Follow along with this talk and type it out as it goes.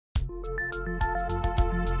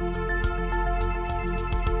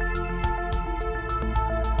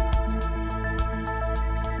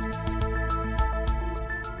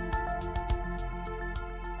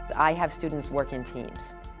I have students work in teams.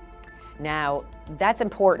 Now, that's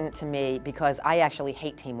important to me because I actually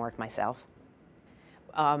hate teamwork myself.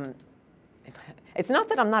 It's not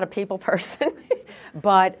that I'm not a people person,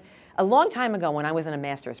 but a long time ago when I was in a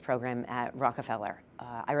master's program at Rockefeller,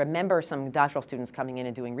 I remember some doctoral students coming in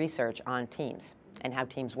and doing research on teams and how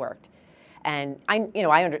teams worked. And I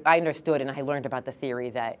understood and I learned about the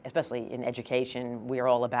theory that, especially in education, we are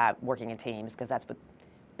all about working in teams because that's what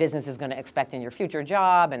business is going to expect in your future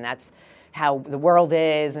job, and that's how the world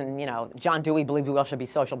is, and John Dewey believed we all should be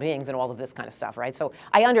social beings and all of this kind of stuff, right? So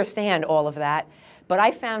I understand all of that, but I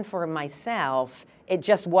found for myself, it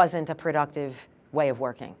just wasn't a productive way of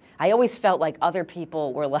working. I always felt like other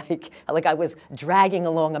people were like I was dragging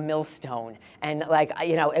along a millstone, and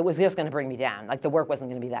it was just going to bring me down. Like the work wasn't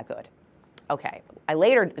going to be that good. Okay, I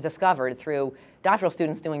later discovered through doctoral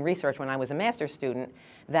students doing research when I was a master's student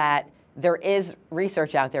that there is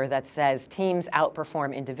research out there that says teams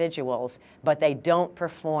outperform individuals, but they don't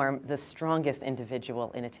perform the strongest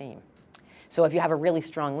individual in a team. So if you have a really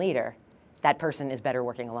strong leader, that person is better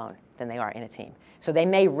working alone than they are in a team. So they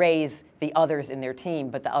may raise the others in their team,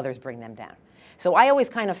 but the others bring them down. So I always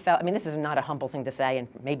kind of felt, I mean, this is not a humble thing to say, and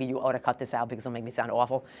maybe you ought to cut this out because it'll make me sound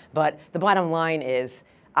awful, but the bottom line is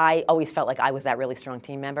I always felt like I was that really strong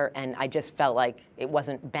team member, and I just felt like it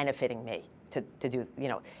wasn't benefiting me to do,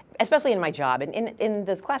 especially in my job. And in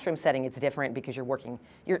this classroom setting, it's different because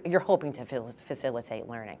you're hoping to facilitate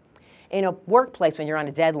learning. In a workplace, when you're on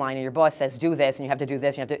a deadline and your boss says, do this, and you have to do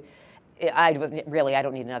this, I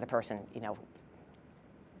don't need another person,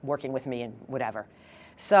 working with me and whatever.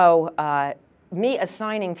 So me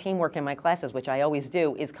assigning teamwork in my classes, which I always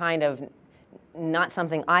do, is kind of not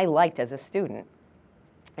something I liked as a student.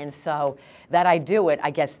 And so that I do it,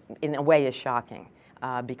 I guess, in a way is shocking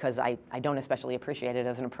because I don't especially appreciate it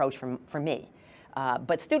as an approach for me.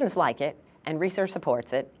 But students like it, and research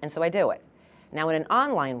supports it, and so I do it. Now, in an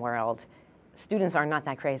online world, students are not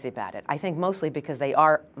that crazy about it. I think mostly because they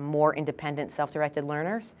are more independent, self-directed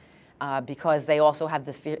learners, because they also have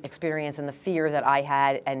this experience and the fear that I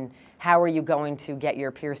had, and how are you going to get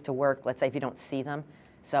your peers to work, let's say, if you don't see them?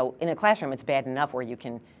 So in a classroom, it's bad enough where you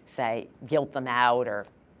can, say, guilt them out or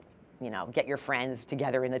get your friends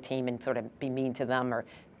together in the team and sort of be mean to them or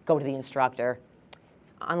go to the instructor.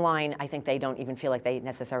 Online, I think they don't even feel like they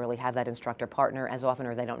necessarily have that instructor partner as often,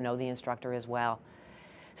 or they don't know the instructor as well.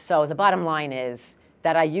 So the bottom line is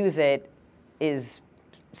that I use it is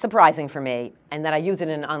surprising for me, and that I use it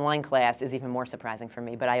in an online class is even more surprising for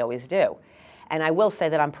me, but I always do. And I will say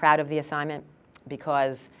that I'm proud of the assignment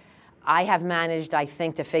because I have managed, I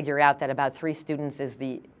think, to figure out that about 3 students is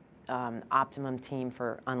the optimum team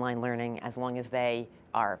for online learning as long as they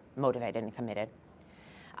are motivated and committed.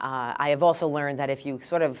 I have also learned that if you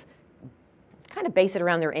sort of kind of base it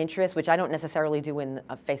around their interests, which I don't necessarily do in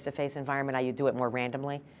a face-to-face environment, I do it more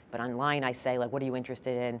randomly, but online I say, like, what are you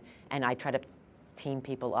interested in? And I try to team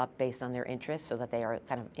people up based on their interests so that they are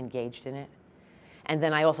kind of engaged in it. And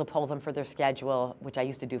then I also poll them for their schedule, which I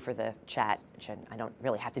used to do for the chat, which I don't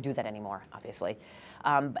really have to do that anymore, obviously.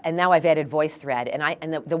 And now I've added VoiceThread,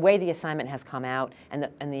 and the way the assignment has come out, and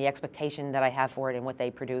the expectation that I have for it and what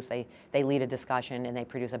they produce, they lead a discussion and they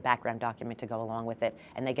produce a background document to go along with it,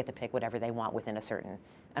 and they get to pick whatever they want within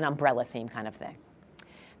an umbrella theme kind of thing.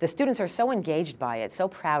 The students are so engaged by it, so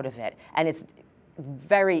proud of it, and it's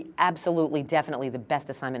very, absolutely, definitely the best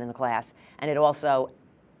assignment in the class, and it also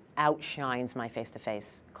outshines my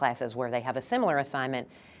face-to-face classes where they have a similar assignment.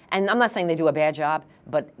 And I'm not saying they do a bad job,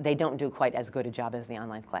 but they don't do quite as good a job as the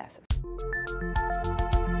online classes.